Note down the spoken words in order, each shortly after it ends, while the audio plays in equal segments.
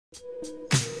Hello,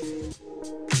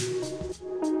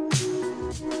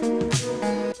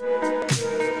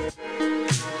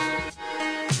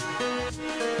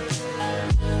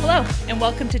 and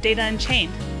welcome to Data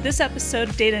Unchained. This episode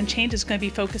of Data Unchained is going to be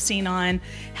focusing on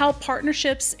how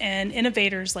partnerships and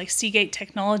innovators like Seagate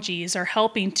Technologies are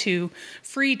helping to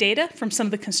free data from some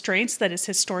of the constraints that it's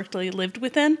historically lived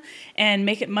within and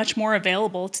make it much more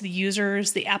available to the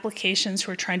users, the applications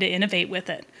who are trying to innovate with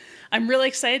it. I'm really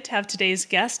excited to have today's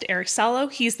guest, Erik Salo.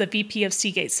 He's the VP of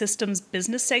Seagate Systems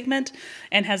business segment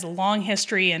and has a long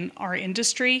history in our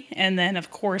industry and then,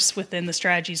 of course, within the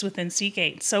strategies within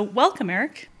Seagate. So welcome,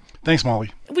 Erik. Thanks,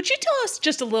 Molly. Would you tell us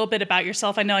just a little bit about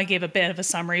yourself? I know I gave a bit of a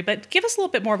summary, but give us a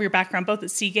little bit more of your background, both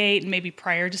at Seagate and maybe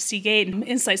prior to Seagate, and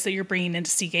insights that you're bringing into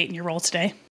Seagate in your role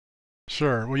today.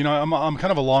 Sure. Well, I'm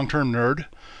kind of a long-term nerd.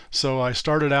 So I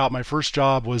started out, my first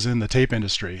job was in the tape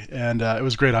industry, and it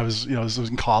was great. I was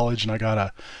in college, and I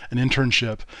got an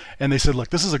internship, and they said, look,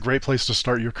 this is a great place to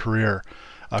start your career.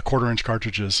 Quarter-inch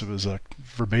cartridges. It was a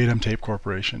verbatim tape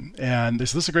corporation. And they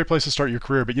said, this is a great place to start your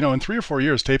career. But, in 3 or 4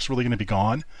 years, tape's really going to be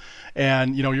gone.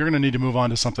 And, you're going to need to move on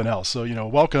to something else. So,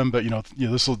 welcome, but,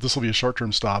 this will be a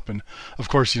short-term stop. And, of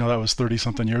course, that was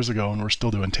 30-something years ago, and we're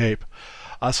still doing tape.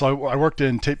 So I worked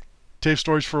in tape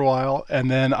storage for a while, and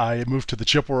then I moved to the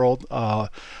chip world, a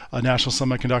National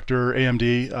Semiconductor,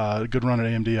 AMD, good run at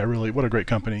AMD. What a great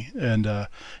company. And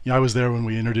I was there when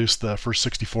we introduced the first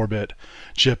 64-bit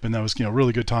chip, and that was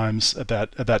really good times at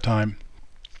that time.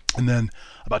 And then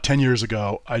about 10 years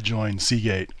ago, I joined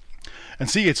Seagate. And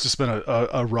Seagate's just been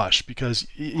a rush because,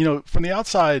 from the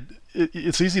outside,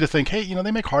 it's easy to think, hey,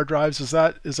 they make hard drives. Is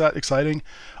that exciting?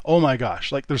 Oh my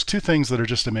gosh. There's two things that are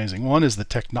just amazing. One is the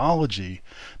technology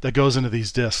that goes into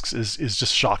these disks is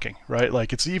just shocking, right?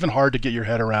 It's even hard to get your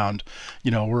head around.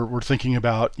 We're thinking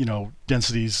about,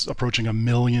 densities approaching 1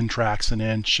 million tracks an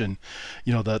inch, and,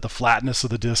 the flatness of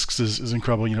the disks is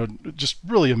incredible. Just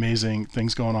really amazing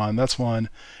things going on. That's one.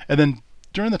 And then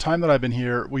during the time that I've been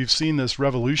here, we've seen this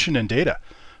revolution in data,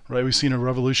 right? We've seen a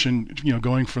revolution,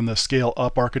 going from the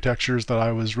scale-up architectures that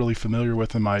I was really familiar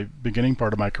with in my beginning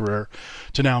part of my career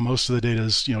to now most of the data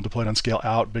is, deployed on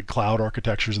scale-out, big cloud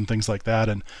architectures and things like that.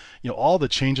 And, all the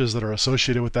changes that are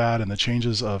associated with that and the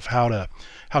changes of how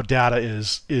data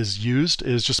is used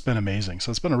has just been amazing.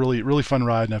 So it's been a really, really fun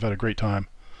ride, and I've had a great time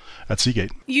at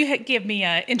Seagate. You gave me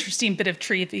an interesting bit of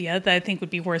trivia that I think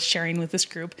would be worth sharing with this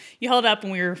group. You held up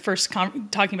when we were first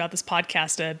talking about this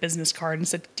podcast a business card and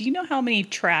said, do you know how many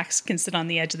tracks can sit on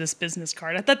the edge of this business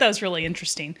card? I thought that was really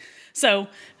interesting. So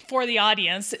for the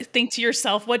audience, think to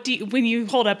yourself, when you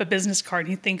hold up a business card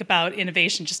and you think about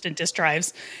innovation just in disk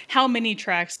drives, how many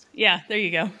tracks? Yeah, there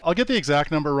you go. I'll get the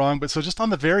exact number wrong, but so just on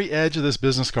the very edge of this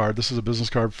business card, this is a business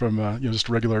card from just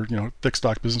a regular thick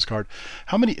stock business card.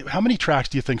 How many tracks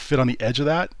do you think fit on the edge of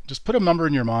that? Just put a number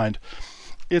in your mind.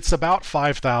 It's about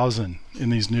 5,000 in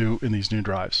these new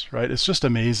drives, right? It's just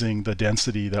amazing the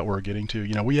density that we're getting to.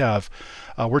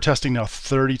 We're testing now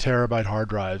 30 terabyte hard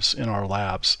drives in our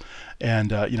labs, and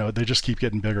they just keep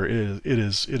getting bigger. It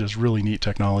is really neat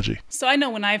technology. So I know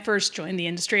when I first joined the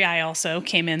industry, I also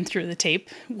came in through the tape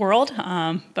world,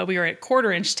 but we were at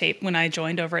quarter-inch tape when I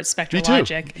joined over at Spectral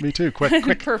Logic. Me too.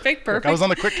 Quick. Perfect. I was on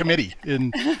the quick committee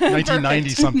in 1990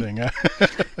 something.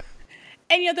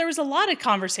 And there was a lot of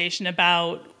conversation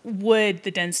about would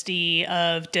the density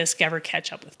of disk ever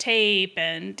catch up with tape,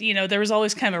 and there was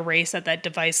always kind of a race at that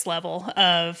device level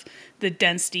of the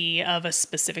density of a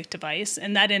specific device,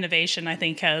 and that innovation I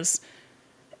think has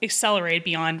accelerated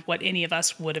beyond what any of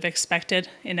us would have expected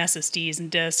in SSDs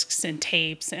and disks and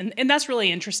tapes, and that's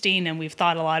really interesting. And we've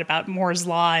thought a lot about Moore's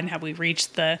law and how we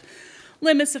reached the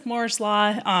limits of Moore's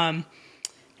law, and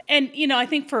I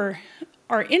think for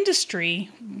our industry,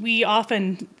 we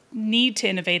often need to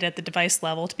innovate at the device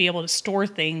level to be able to store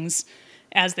things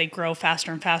as they grow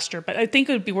faster and faster. But I think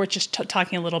it would be worth just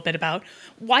talking a little bit about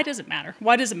why does it matter?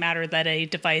 Why does it matter that a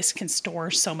device can store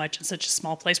so much in such a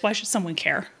small place? Why should someone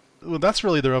care? Well, that's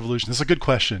really the revolution. That's a good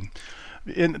question.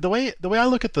 And the way I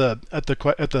look at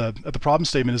the problem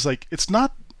statement is it's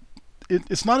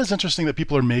not as interesting that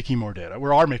people are making more data. We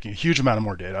are making a huge amount of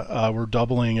more data. We're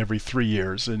doubling every 3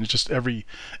 years, and it's just every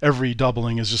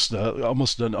doubling is just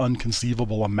almost an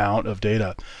inconceivable amount of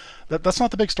data. That's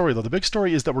not the big story, though. The big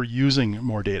story is that we're using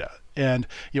more data, and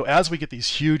as we get these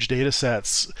huge data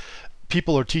sets,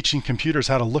 people are teaching computers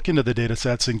how to look into the data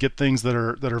sets and get things that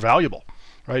are valuable.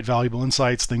 Right, valuable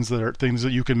insights, things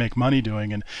that you can make money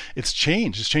doing, and it's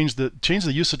changed. It's changed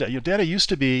the use of data. Data used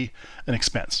to be an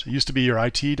expense. It used to be your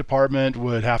IT department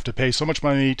would have to pay so much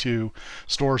money to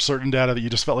store certain data that you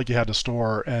just felt like you had to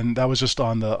store, and that was just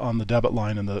on the debit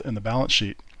line in the balance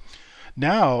sheet.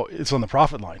 Now it's on the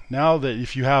profit line. Now that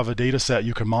if you have a data set,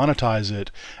 you can monetize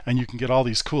it and you can get all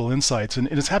these cool insights. And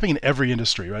it's happening in every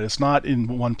industry, right? It's not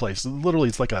in one place. Literally,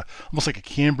 it's like almost like a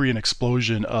Cambrian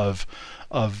explosion of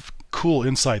cool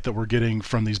insight that we're getting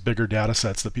from these bigger data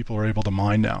sets that people are able to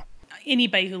mine now.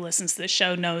 Anybody who listens to this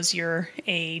show knows you're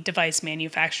a device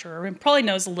manufacturer and probably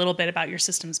knows a little bit about your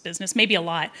systems business, maybe a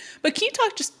lot. But can you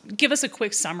just give us a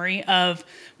quick summary of,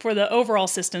 for the overall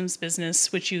systems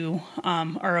business, which you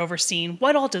are overseeing,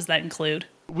 what all does that include?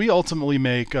 We ultimately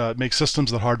make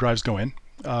systems that hard drives go in.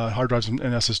 Hard drives and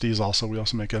SSDs also. We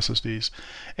also make SSDs.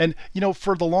 And,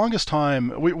 for the longest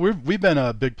time, we've been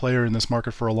a big player in this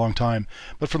market for a long time,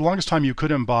 but for the longest time, you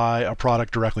couldn't buy a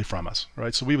product directly from us,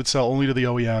 right? So we would sell only to the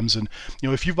OEMs. And,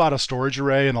 if you bought a storage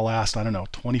array in the last,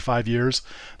 25 years,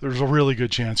 there's a really good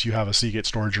chance you have a Seagate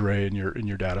storage array in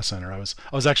your data center. I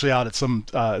was actually out at some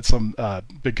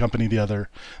big company the other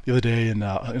day in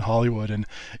Hollywood, and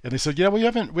they said, yeah, we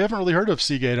haven't really heard of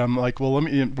Seagate. I'm like, well,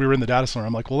 we were in the data center.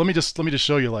 I'm like, well, let me just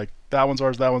show you, like, that one's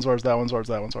ours, that one's ours, that one's ours,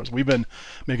 that one's ours. We've been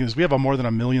making this. We have more than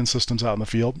 1 million systems out in the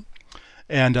field,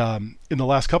 and in the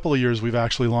last couple of years, we've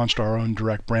actually launched our own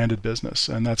direct branded business,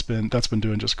 and that's been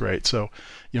doing just great. So,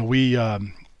 we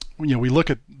look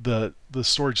at the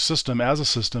storage system as a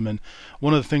system, and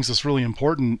one of the things that's really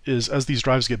important is as these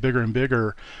drives get bigger and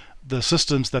bigger, the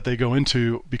systems that they go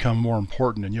into become more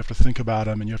important, and you have to think about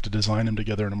them and you have to design them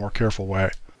together in a more careful way.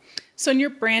 So in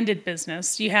your branded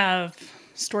business, you have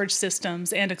storage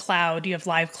systems and a cloud. You have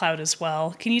live cloud as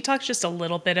well. Can you talk just a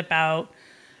little bit about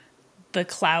the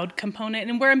cloud component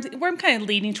and where I'm kind of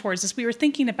leading towards this? We were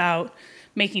thinking about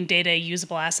making data a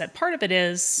usable asset. Part of it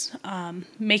is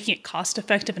making it cost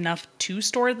effective enough to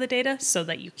store the data so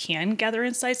that you can gather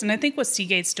insights. And I think what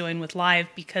Seagate's doing with live,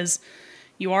 because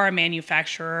you are a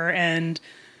manufacturer and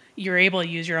you're able to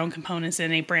use your own components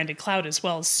in a branded cloud as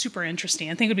well, is super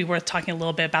interesting. I think it would be worth talking a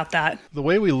little bit about that. The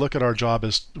way we look at our job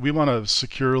is we want to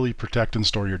securely protect and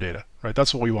store your data, right?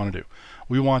 That's what we want to do.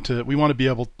 We want to be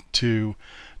able to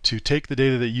take the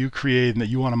data that you create and that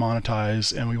you want to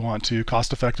monetize, and we want to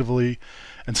cost effectively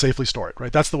and safely store it,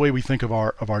 right? That's the way we think of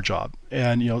our job.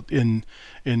 And in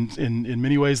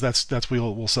many ways, that's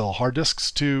we'll sell hard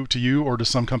disks to you or to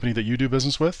some company that you do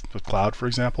business with cloud, for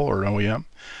example, or an OEM.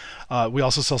 We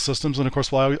also sell systems, and of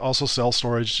course, we'll also sell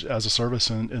storage as a service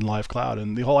in live cloud.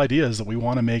 And the whole idea is that we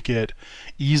want to make it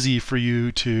easy for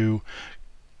you to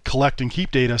collect and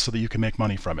keep data so that you can make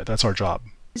money from it. That's our job.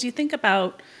 As you think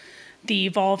about the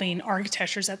evolving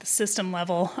architectures at the system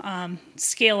level,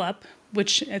 scale up,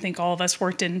 which I think all of us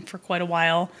worked in for quite a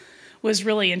while, was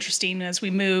really interesting as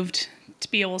we moved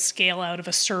to be able to scale out of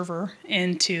a server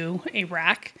into a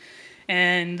rack.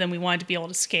 And then we wanted to be able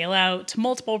to scale out to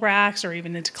multiple racks or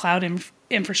even into cloud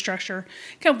infrastructure.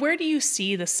 Kind of where do you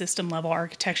see the system level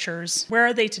architectures? Where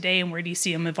are they today, and where do you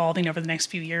see them evolving over the next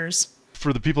few years?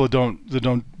 For the people that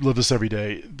don't live this every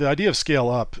day, the idea of scale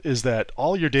up is that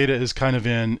all your data is kind of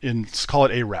in let's call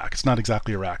it a rack. It's not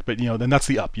exactly a rack, but then that's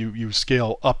the up. You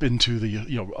scale up into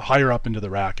the higher up into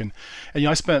the rack. And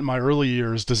I spent my early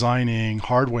years designing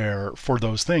hardware for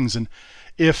those things. And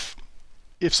if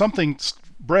something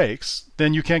breaks,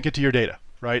 then you can't get to your data,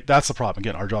 right? That's the problem.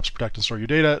 Again, our job's to protect and store your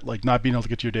data. Like, not being able to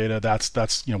get to your data,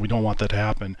 that's we don't want that to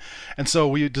happen. And so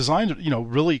we designed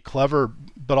really clever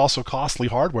but also costly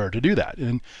hardware to do that.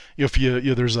 And if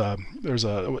there's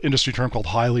a industry term called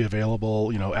highly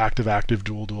available, active,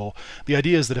 dual. The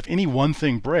idea is that if any one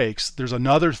thing breaks, there's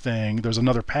another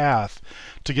path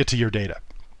to get to your data.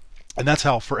 And that's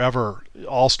how forever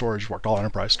all storage worked, all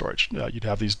enterprise storage. You'd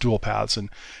have these dual paths,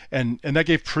 and that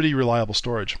gave pretty reliable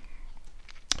storage.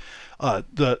 Some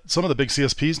of the big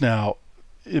CSPs now,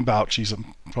 I'm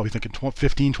probably thinking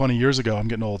 15, 20 years ago, I'm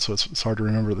getting old, so it's hard to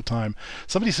remember the time.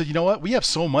 Somebody said, you know what, we have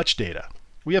so much data.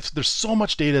 There's so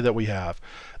much data that we have.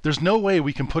 There's no way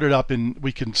we can put it up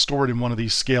we can store it in one of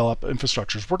these scale up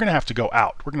infrastructures. We're going to have to go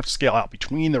out. We're going to have to scale out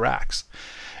between the racks.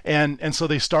 And so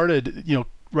they started,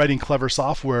 writing clever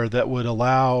software that would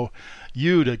allow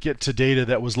you to get to data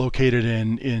that was located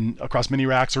in across many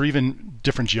racks or even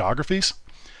different geographies.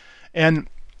 And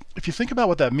if you think about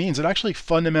what that means, it actually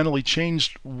fundamentally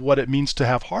changed what it means to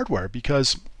have hardware,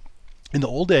 because in the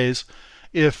old days,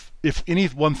 if any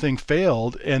one thing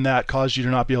failed and that caused you to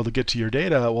not be able to get to your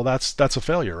data, well, that's a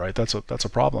failure, right? That's a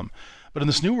problem. But in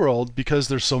this new world, because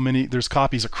there's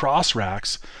copies across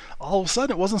racks, all of a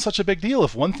sudden it wasn't such a big deal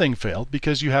if one thing failed,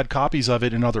 because you had copies of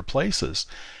it in other places.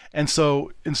 And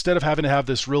so instead of having to have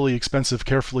this really expensive,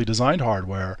 carefully designed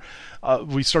hardware,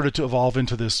 we started to evolve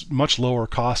into this much lower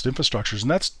cost infrastructures,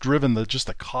 and that's driven just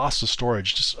the cost of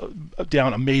storage just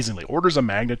down amazingly, orders of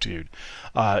magnitude.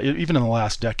 Even in the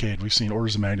last decade, we've seen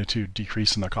orders of magnitude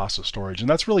decrease in the cost of storage, and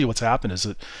that's really what's happened. Is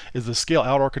the scale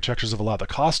out architectures have allowed the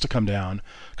cost to come down.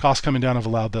 Costs coming down have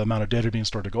allowed the amount of data being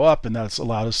stored to go up, and that's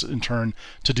allowed us in turn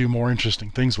to do more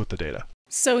interesting things with the data.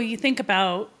 So you think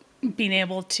about being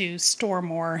able to store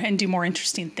more and do more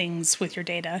interesting things with your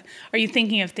data. Are you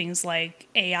thinking of things like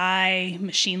AI,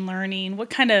 machine learning?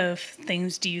 What kind of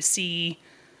things do you see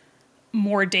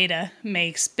more data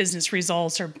makes business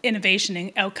results or innovation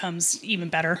and outcomes even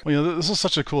better? Well, this is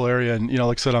such a cool area, and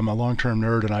like I said, I'm a long-term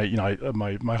nerd,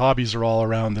 and my hobbies are all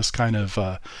around this kind of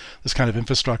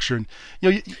infrastructure. And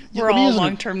we're all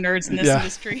long-term nerds in this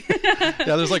industry.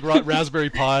 Yeah, there's like Raspberry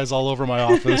Pis all over my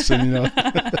office, and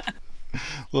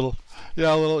little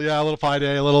Pi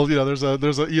Day, there's a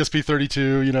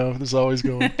ESP32, there's always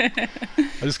going.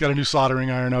 I just got a new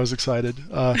soldering iron. I was excited,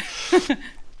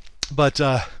 but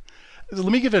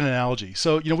let me give it an analogy.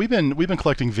 So we've been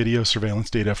collecting video surveillance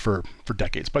data for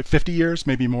decades, about 50 years,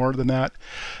 maybe more than that.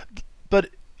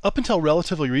 But up until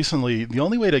relatively recently, the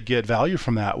only way to get value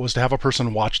from that was to have a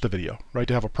person watch the video, right?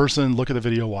 To have a person look at the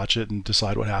video, watch it, and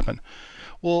decide what happened.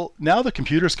 Well, now the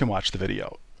computers can watch the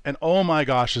video. And oh my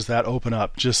gosh, does that open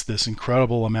up just this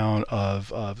incredible amount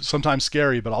of sometimes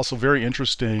scary, but also very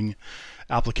interesting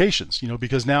applications,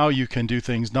 because now you can do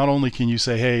things. Not only can you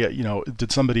say, hey,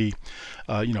 did somebody,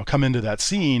 come into that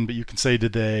scene, but you can say,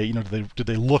 did they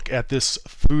look at this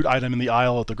food item in the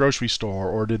aisle at the grocery store,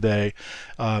 or did they,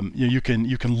 you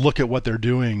can look at what they're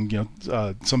doing.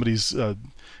 Somebody's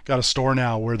got a store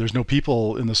now where there's no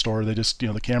people in the store. They just,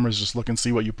 the cameras just look and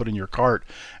see what you put in your cart,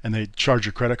 and they charge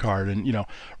your credit card, and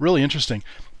really interesting.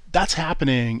 That's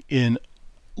happening in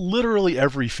literally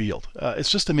every field. It's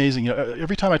just amazing.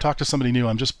 Every time I talk to somebody new,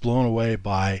 I'm just blown away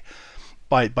by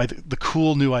the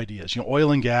cool new ideas.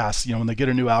 Oil and gas. When they get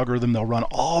a new algorithm, they'll run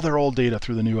all their old data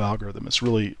through the new algorithm. It's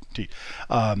really the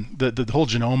whole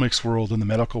genomics world and the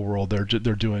medical world.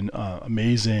 They're doing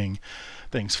amazing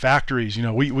things. Factories.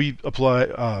 We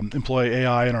employ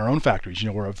AI in our own factories.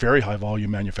 We're a very high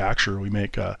volume manufacturer. We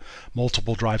make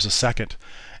multiple drives a second.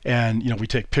 And we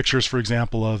take pictures, for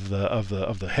example, of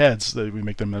the heads. That we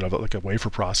make them out of like a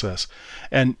wafer process,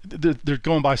 and they're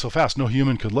going by so fast, no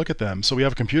human could look at them. So we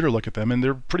have a computer look at them, and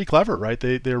they're pretty clever, right?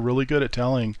 They're really good at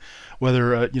telling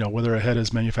whether whether a head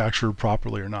is manufactured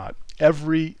properly or not.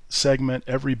 Every segment,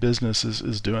 every business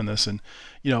is doing this, and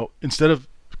instead of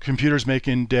computers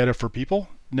making data for people,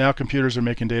 now computers are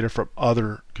making data from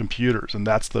other computers, and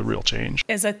that's the real change.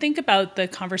 As I think about the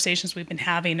conversations we've been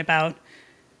having about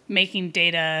making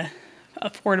data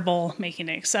affordable, making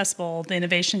it accessible, the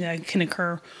innovation that can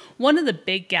occur. One of the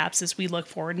big gaps as we look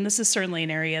forward, and this is certainly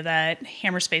an area that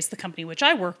Hammerspace, the company which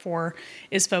I work for,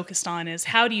 is focused on, is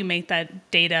how do you make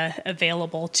that data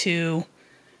available to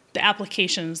the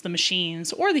applications, the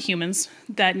machines, or the humans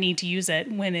that need to use it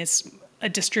when it's a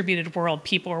distributed world.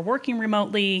 People are working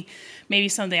remotely. Maybe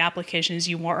some of the applications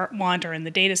you want are in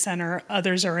the data center,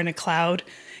 others are in a cloud.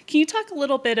 Can you talk a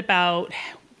little bit about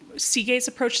Seagate's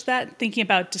approach to that, thinking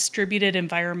about distributed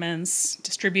environments,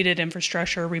 distributed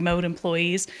infrastructure, remote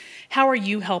employees? How are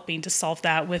you helping to solve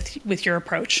that with your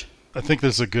approach? I think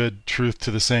there's a good truth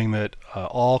to the saying that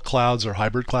all clouds are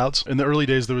hybrid clouds. In the early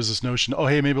days, there was this notion, oh,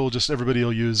 hey, maybe everybody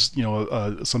will use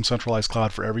some centralized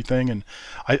cloud for everything. And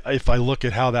if I look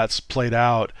at how that's played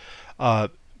out,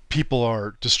 people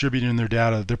are distributing their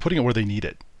data. They're putting it where they need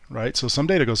it, right? So some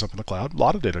data goes up in the cloud. A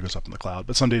lot of data goes up in the cloud,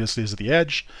 but some data stays at the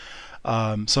edge.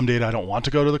 Some data I don't want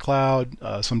to go to the cloud.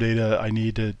 Some data I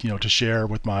need to share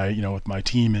with my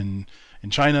team in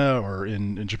China or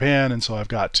in Japan, and so I've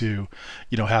got to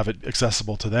have it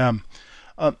accessible to them.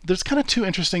 There's kind of two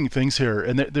interesting things here,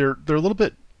 and they're a little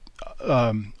bit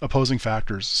opposing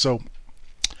factors. So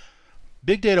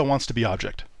big data wants to be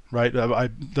object, right?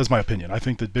 That's my opinion. I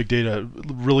think that big data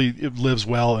really lives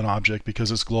well in object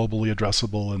because it's globally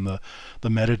addressable, and the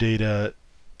metadata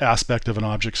aspect of an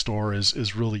object store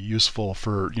is really useful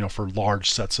for large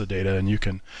sets of data, and you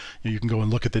can go and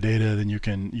look at the data, then you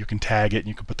can tag it, and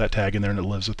you can put that tag in there, and it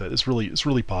lives with it. It's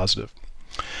really positive.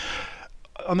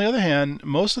 On the other hand,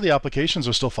 most of the applications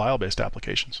are still file-based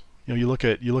applications. You look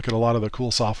at a lot of the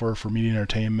cool software for media and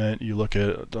entertainment. You look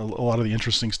at a lot of the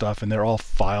interesting stuff, and they're all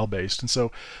file-based. And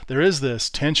so there is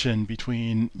this tension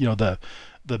between the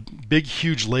big,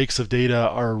 huge lakes of data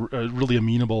are really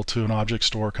amenable to an object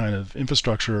store kind of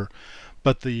infrastructure,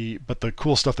 but the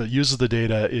cool stuff that uses the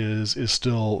data is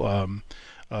still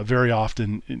very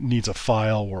often it needs a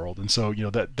file world, and so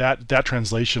that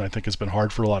translation I think has been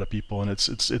hard for a lot of people, and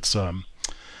it's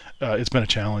been a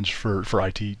challenge for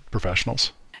IT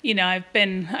professionals. I've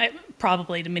been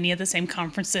probably to many of the same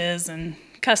conferences and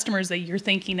customers that you're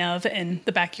thinking of in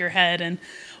the back of your head. And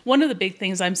one of the big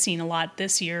things I'm seeing a lot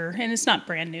this year, and it's not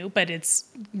brand new, but it's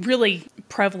really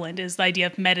prevalent, is the idea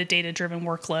of metadata-driven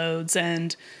workloads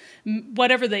and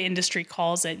whatever the industry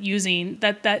calls it, using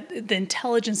that the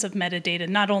intelligence of metadata,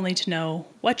 not only to know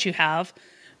what you have,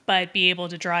 but be able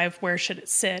to drive where should it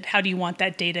sit, how do you want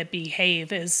that data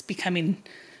behave, is becoming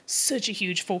such a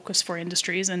huge focus for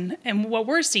industries. And what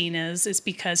we're seeing is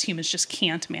because humans just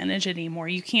can't manage it anymore.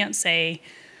 You can't say,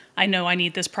 I know I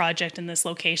need this project in this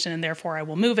location and therefore I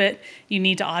will move it. You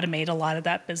need to automate a lot of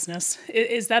that business.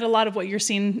 Is that a lot of what you're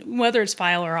seeing, whether it's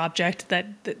file or object,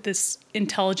 that this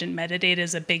intelligent metadata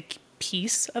is a big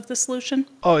piece of the solution?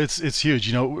 Oh, it's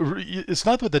huge. It's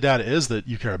not what the data is that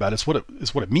you care about. It's what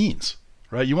it means.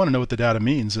 Right? You want to know what the data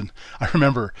means. And I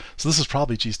remember, so this is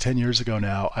probably, 10 years ago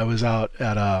now, I was out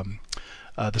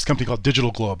at this company called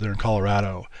Digital Globe. They're in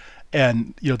Colorado.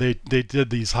 And, they did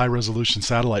these high resolution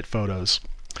satellite photos.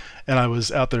 And I was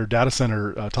out there data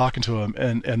center talking to them,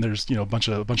 and there's, a bunch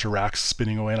of racks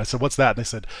spinning away. And I said, what's that? And they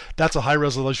said, that's a high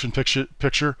resolution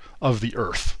picture of the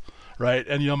Earth. Right.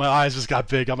 And, my eyes just got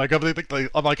big. I'm like,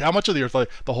 how much of the Earth? Like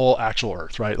the whole actual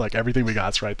Earth, right? Like everything we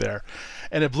got's right there.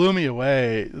 And it blew me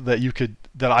away that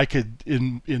I could,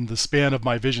 in the span of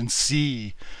my vision,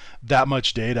 see that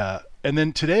much data. And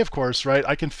then today, of course, right,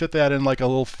 I can fit that in like a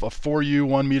 4U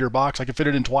 1 meter box. I can fit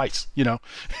it in twice.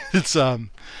 It's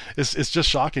just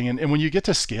shocking. And when you get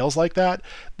to scales like that,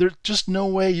 there's just no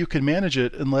way you can manage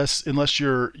it unless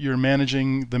you're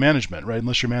managing the management, right?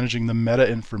 Unless you're managing the meta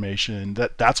information.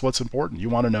 That's what's important. You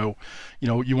want to know,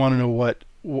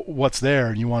 what's there,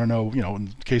 and you want to know, in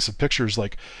the case of pictures,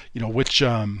 like,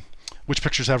 which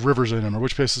pictures have rivers in them, or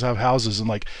which places have houses, and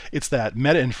like it's that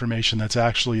meta information that's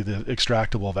actually the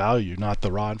extractable value, not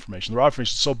the raw information. The raw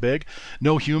information is so big,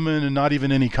 no human and not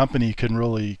even any company can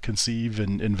really conceive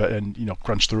and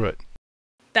crunch through it.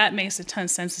 That makes a ton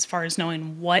of sense as far as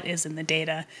knowing what is in the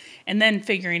data, and then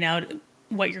figuring out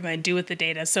what you're going to do with the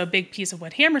data. So a big piece of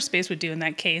what Hammerspace would do in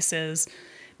that case is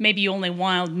maybe you only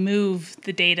want to move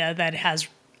the data that has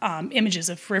images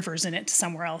of rivers in it to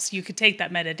somewhere else. You could take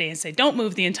that metadata and say, don't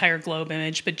move the entire globe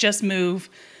image, but just move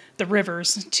the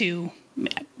rivers to,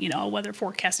 a weather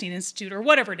forecasting institute or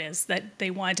whatever it is that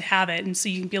they wanted to have it. And so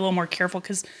you can be a little more careful,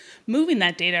 because moving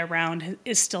that data around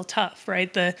is still tough,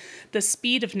 right? The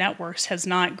speed of networks has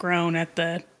not grown at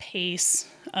the pace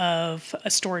of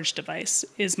a storage device,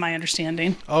 is my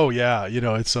understanding. Oh yeah,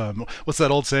 it's what's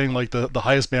that old saying, like the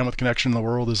highest bandwidth connection in the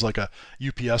world is like a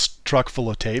UPS truck full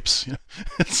of tapes.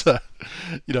 It's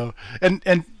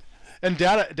and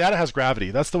data has gravity.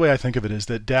 That's the way I think of it, is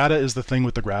that data is the thing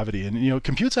with the gravity, and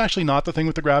compute's actually not the thing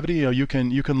with the gravity. You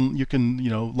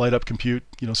can light up compute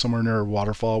somewhere near a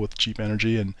waterfall with cheap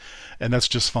energy, and that's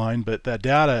just fine. But that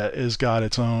data has got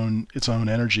its own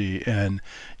energy, and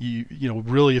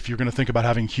really, if you're going to think about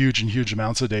having huge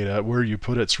amounts of data, where you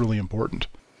put it's really important.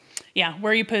 Yeah,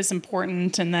 where you put is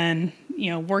important, and then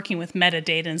working with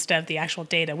metadata instead of the actual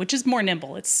data, which is more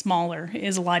nimble. It's smaller. It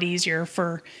is a lot easier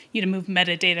for you to move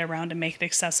metadata around and make it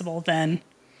accessible than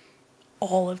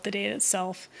all of the data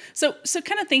itself. So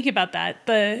kind of thinking about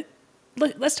that,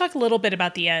 let's talk a little bit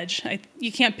about the edge.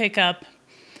 You can't pick up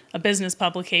a business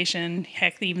publication,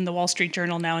 heck, even the Wall Street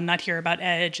Journal now, and not hear about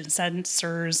edge and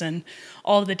sensors and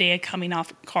all of the data coming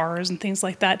off cars and things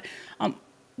like that.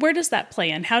 Where does that play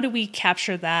in? How do we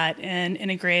capture that and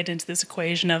integrate it into this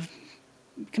equation of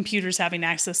computers having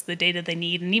access to the data they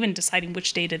need, and even deciding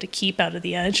which data to keep out of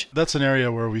the edge? That's an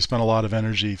area where we spent a lot of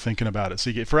energy thinking about it.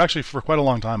 Seagate, for quite a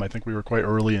long time, I think we were quite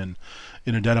early in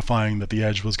identifying that the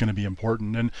edge was going to be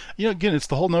important. And again, it's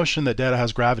the whole notion that data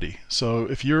has gravity. So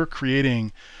if you're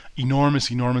creating enormous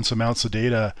amounts of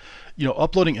data,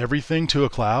 uploading everything to a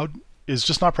cloud is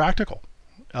just not practical.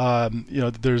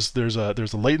 There's a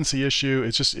latency issue.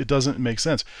 It doesn't make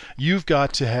sense. You've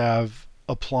got to have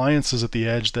appliances at the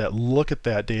edge that look at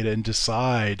that data and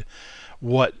decide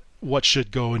what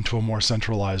should go into a more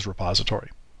centralized repository,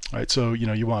 right? So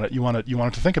you want it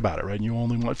to think about it, right? And you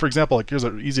only want, for example, like here's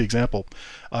an easy example,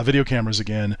 video cameras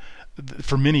again.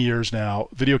 For many years now,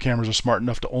 video cameras are smart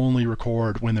enough to only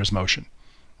record when there's motion.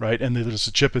 Right, and there's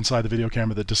a chip inside the video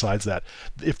camera that decides that.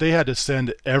 If they had to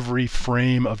send every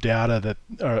frame of data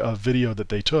of video that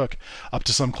they took up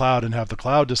to some cloud and have the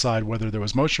cloud decide whether there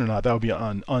was motion or not, that would be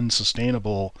an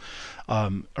unsustainable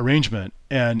arrangement.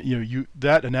 And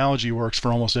that analogy works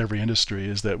for almost every industry,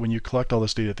 is that when you collect all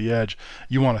this data at the edge,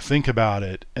 you want to think about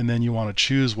it, and then you want to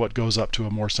choose what goes up to a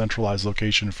more centralized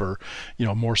location for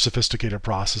more sophisticated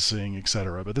processing, et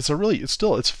cetera. But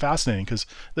it's fascinating, because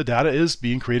the data is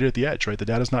being created at the edge, right? The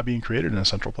data is not being created in a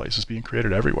central place; it's being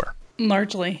created everywhere.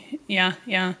 Largely, yeah.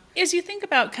 As you think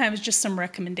about kind of just some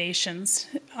recommendations,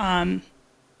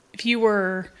 if you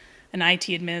were an IT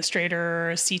administrator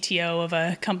or a CTO of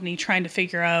a company trying to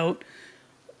figure out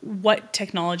what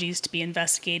technologies to be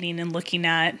investigating and looking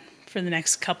at for the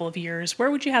next couple of years,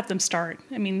 where would you have them start?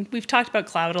 I mean, we've talked about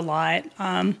cloud a lot.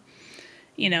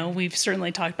 We've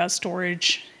certainly talked about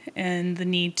storage and the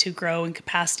need to grow in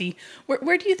capacity.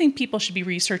 Where do you think people should be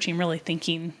researching, really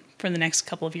thinking for the next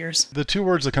couple of years? The two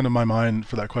words that come to my mind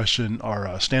for that question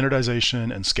are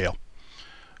standardization and scale.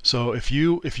 So if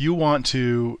you want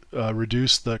to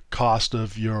reduce the cost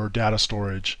of your data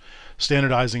storage,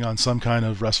 standardizing on some kind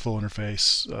of RESTful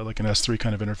interface, like an S3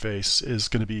 kind of interface, is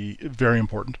going to be very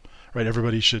important, right?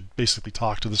 Everybody should basically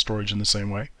talk to the storage in the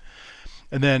same way.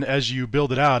 And then as you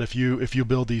build it out, if you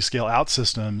build these scale out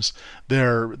systems,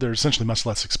 they're essentially much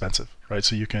less expensive, right?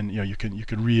 So you can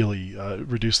really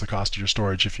reduce the cost of your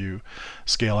storage if you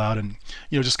scale out. And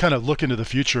just kind of look into the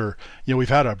future. We've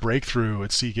had a breakthrough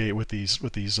at Seagate with these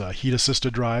heat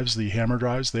assisted drives, the hammer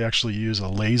drives. They actually use a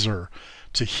laser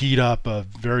to heat up a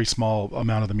very small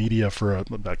amount of the media for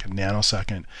like a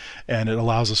nanosecond, and it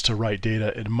allows us to write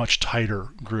data in much tighter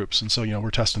groups. And so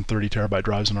we're testing 30 terabyte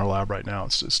drives in our lab right now.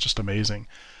 It's just amazing.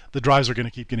 The drives are going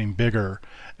to keep getting bigger,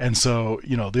 and so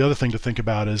the other thing to think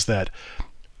about is that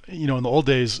in the old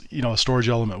days, a storage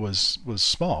element was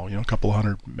small, a couple of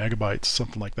hundred megabytes,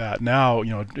 something like that. Now,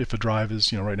 if a drive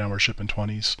is, right now we're shipping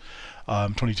 20s,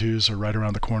 22s are right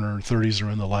around the corner, 30s are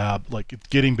in the lab. Like, it's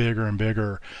getting bigger and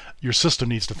bigger. Your system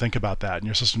needs to think about that, and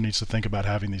your system needs to think about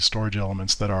having these storage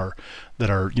elements that are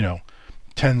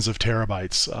tens of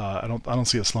terabytes. I don't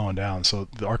see it slowing down. So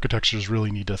the architectures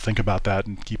really need to think about that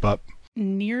and keep up.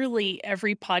 Nearly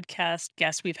every podcast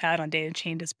guest we've had on Data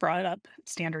Unchained has brought up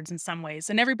standards in some ways,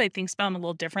 and everybody thinks about them a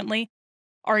little differently.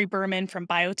 Ari Berman from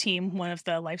BioTeam, one of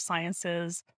the life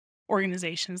sciences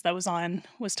organizations that was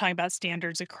talking about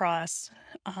standards across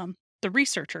the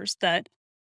researchers, that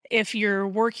if you're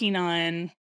working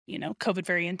on, COVID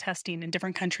variant testing in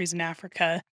different countries in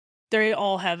Africa, they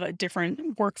all have a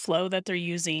different workflow that they're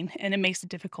using, and it makes it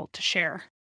difficult to share.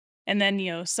 And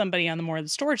then, somebody on the more of the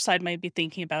storage side might be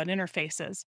thinking about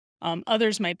interfaces.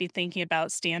 Others might be thinking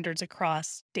about standards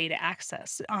across data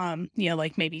access,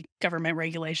 like maybe government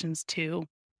regulations to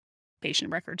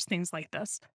patient records, things like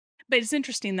this. But it's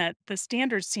interesting that the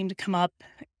standards seem to come up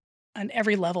on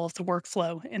every level of the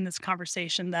workflow in this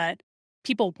conversation, that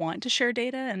people want to share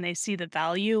data and they see the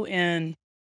value in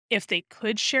if they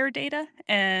could share data.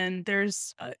 And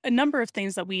there's a number of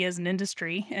things that we as an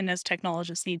industry and as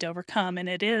technologists need to overcome. And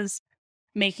it is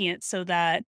making it so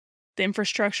that the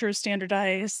infrastructure is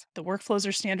standardized, the workflows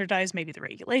are standardized, maybe the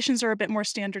regulations are a bit more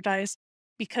standardized,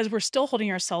 because we're still holding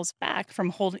ourselves back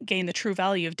from getting the true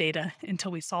value of data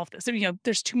until we solve this.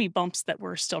 There's too many bumps that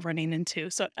we're still running into.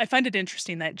 So I find it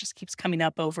interesting that it just keeps coming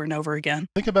up over and over again.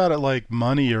 Think about it like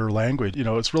money or language.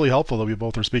 It's really helpful that we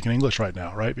both are speaking English right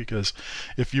now, right? Because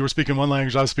if you were speaking one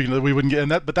language, I was speaking, we wouldn't get in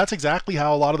that. But that's exactly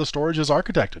how a lot of the storage is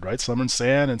architected, right? Some in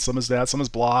SAN and some is that, some is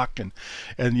block, and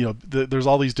there's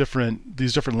all these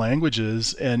different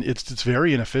languages, and it's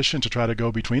very inefficient to try to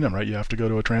go between them, right? You have to go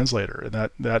to a translator, and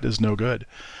that is no good.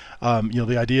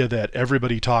 The idea that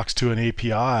everybody talks to an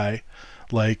API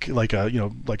like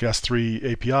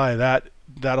S3 API,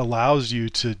 that allows you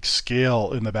to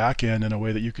scale in the back end in a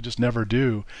way that you could just never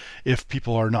do if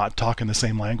people are not talking the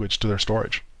same language to their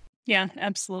storage. Yeah,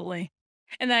 absolutely.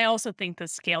 And I also think the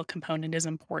scale component is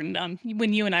important.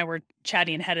 When you and I were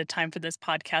chatting ahead of time for this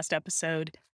podcast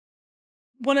episode,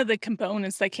 one of the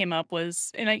components that came up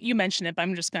was, and you mentioned it, but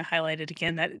I'm just going to highlight it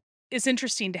again, that it's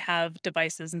interesting to have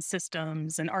devices and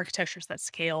systems and architectures that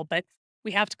scale, but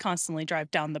we have to constantly drive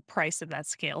down the price of that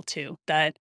scale too.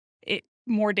 That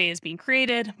more data is being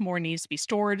created, more needs to be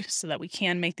stored so that we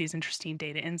can make these interesting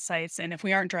data insights. And if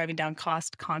we aren't driving down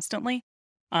cost constantly,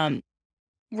 we're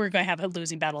going to have a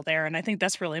losing battle there. And I think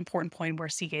that's a really important point where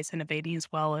Seagate's innovating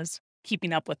as well as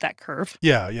keeping up with that curve.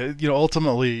 Yeah.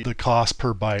 Ultimately the cost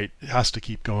per byte has to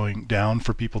keep going down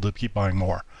for people to keep buying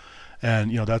more.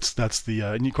 And that's the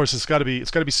and of course it's got to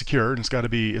be secure, and it's got to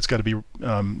be it's got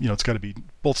to be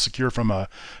both secure from a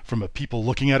people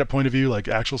looking at it point of view, like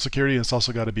actual security, and it's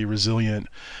also got to be resilient,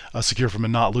 secure from a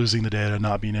not losing the data,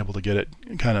 not being able to get it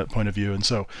kind of point of view. And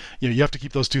so you have to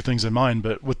keep those two things in mind.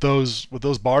 But with those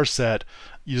bars set,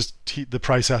 the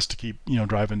price has to keep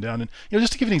driving down. And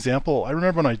just to give you an example, I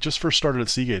remember when I just first started at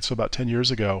Seagate, so about 10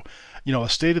 years ago, a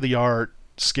state of the art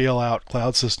scale out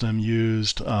cloud system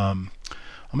used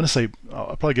I'm going to say,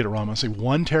 I'll probably get it wrong, I'm going to say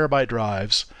 1 terabyte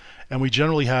drives, and we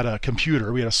generally had a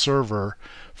computer, we had a server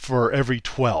for every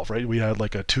 12, right? We had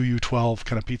like a 2U12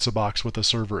 kind of pizza box with a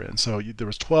server in. So there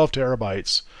was 12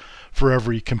 terabytes for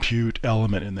every compute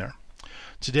element in there.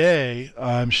 Today,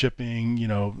 I'm shipping,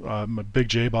 big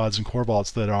JBODs and Core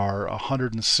Vaults that are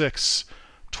 106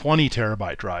 20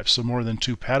 terabyte drives, so more than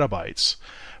 2 petabytes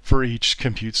for each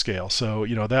compute scale. So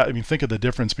think of the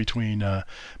difference between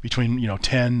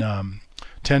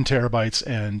 10 terabytes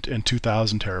and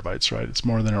 2,000 terabytes, right? It's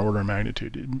more than an order of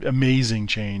magnitude. Amazing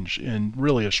change in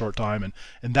really a short time,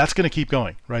 and that's going to keep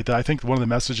going, right? I think one of the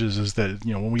messages is that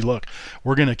when we look,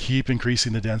 we're going to keep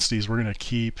increasing the densities. We're going to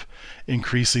keep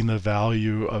increasing the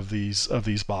value of these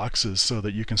boxes so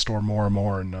that you can store more and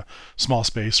more in a small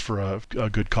space for a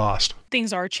good cost.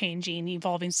 Things are changing,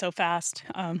 evolving so fast.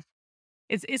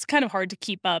 It's kind of hard to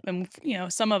keep up. And,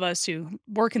 some of us who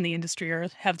work in the industry or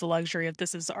have the luxury of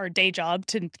this is our day job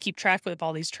to keep track with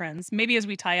all these trends. Maybe as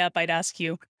we tie up, I'd ask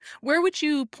you, where would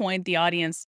you point the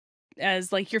audience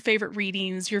as like your favorite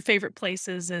readings, your favorite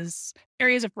places, as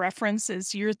areas of reference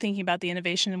as you're thinking about the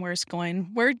innovation and where it's going?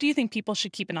 Where do you think people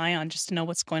should keep an eye on just to know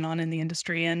what's going on in the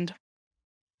industry and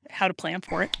how to plan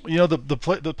for it?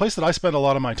 The place that I spend a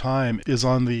lot of my time is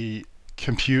on the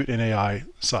compute and AI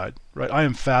side, right? I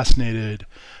am fascinated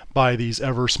by these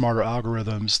ever smarter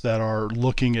algorithms that are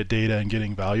looking at data and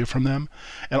getting value from them.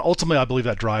 And ultimately, I believe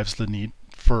that drives the need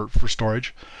for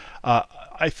storage.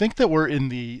 I think that we're in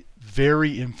the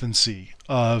very infancy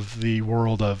of the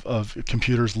world of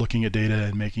computers looking at data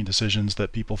and making decisions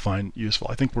that people find useful.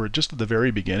 I think we're just at the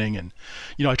very beginning. And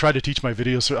I try to teach my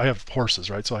videos. So I have horses,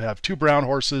 right? So I have 2 brown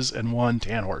horses and 1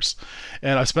 tan horse.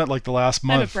 And I spent like the last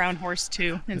month. I have a brown horse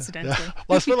too, incidentally. Yeah.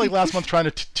 Well, I spent like last month trying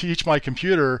to teach my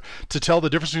computer to tell the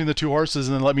difference between the 2 horses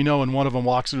and then let me know when one of them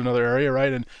walks into another area,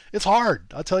 right? And it's hard.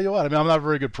 I'll tell you what. I mean, I'm not a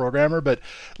very good programmer, but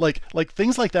like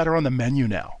things like that are on the menu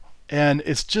now. And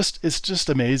it's just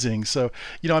amazing. So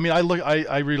I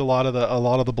read a lot of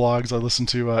the blogs. I listen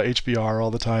to HBR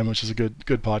all the time, which is a good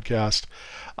podcast.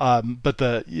 But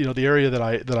the area that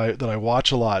I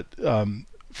watch a lot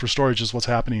for storage is what's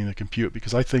happening in the compute,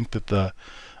 because I think that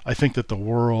the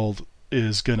world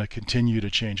is going to continue to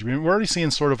change. I mean, we're already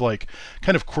seeing sort of like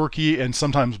kind of quirky and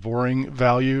sometimes boring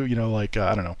value.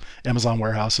 I don't know, Amazon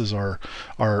warehouses are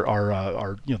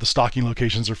the stocking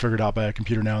locations are figured out by a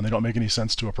computer now, and they don't make any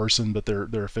sense to a person, but they're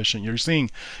efficient. You're seeing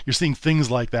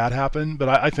things like that happen, but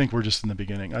I think we're just in the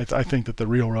beginning. I think that the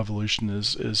real revolution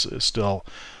is still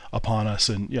upon us.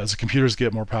 And as the computers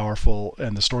get more powerful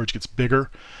and the storage gets bigger,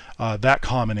 that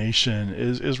combination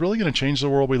is really going to change the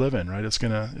world we live in, right? It's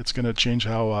gonna change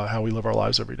how we live our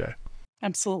lives every day.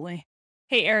 Absolutely.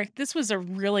 Hey, Erik, this was a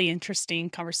really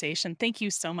interesting conversation. Thank you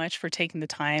so much for taking the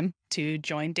time to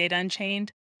join Data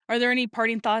Unchained. Are there any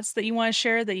parting thoughts that you want to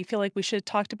share that you feel like we should have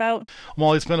talked about?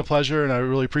 Molly, it's been a pleasure, and I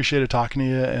really appreciated talking to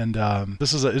you. And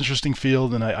this is an interesting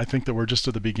field, and I think that we're just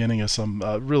at the beginning of some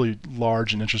really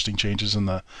large and interesting changes in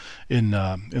the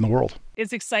world.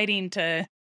 It's exciting to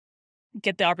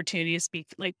get the opportunity to speak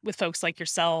with folks like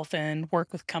yourself and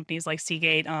work with companies like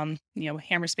Seagate.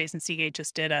 Hammerspace and Seagate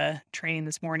just did a training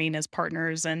this morning as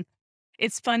partners, and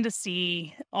it's fun to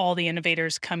see all the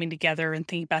innovators coming together and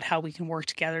think about how we can work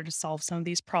together to solve some of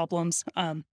these problems.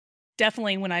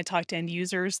 Definitely when I talk to end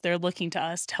users, they're looking to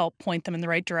us to help point them in the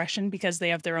right direction because they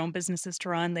have their own businesses to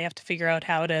run. They have to figure out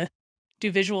how to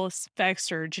do visual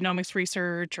effects or genomics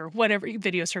research or whatever,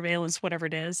 video surveillance, whatever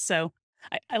it is. So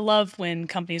I love when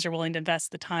companies are willing to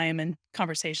invest the time and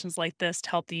conversations like this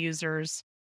to help the users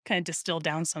kind of distill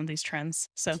down some of these trends.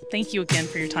 So thank you again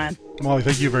for your time. Molly,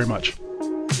 thank you very much.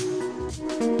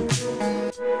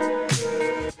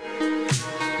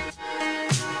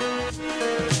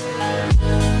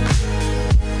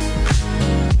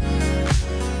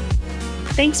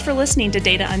 Thanks for listening to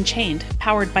Data Unchained,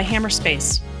 powered by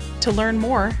Hammerspace. To learn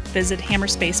more, visit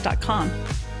hammerspace.com.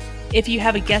 If you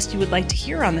have a guest you would like to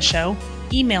hear on the show,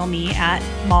 email me at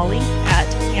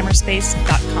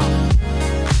molly@hammerspace.com.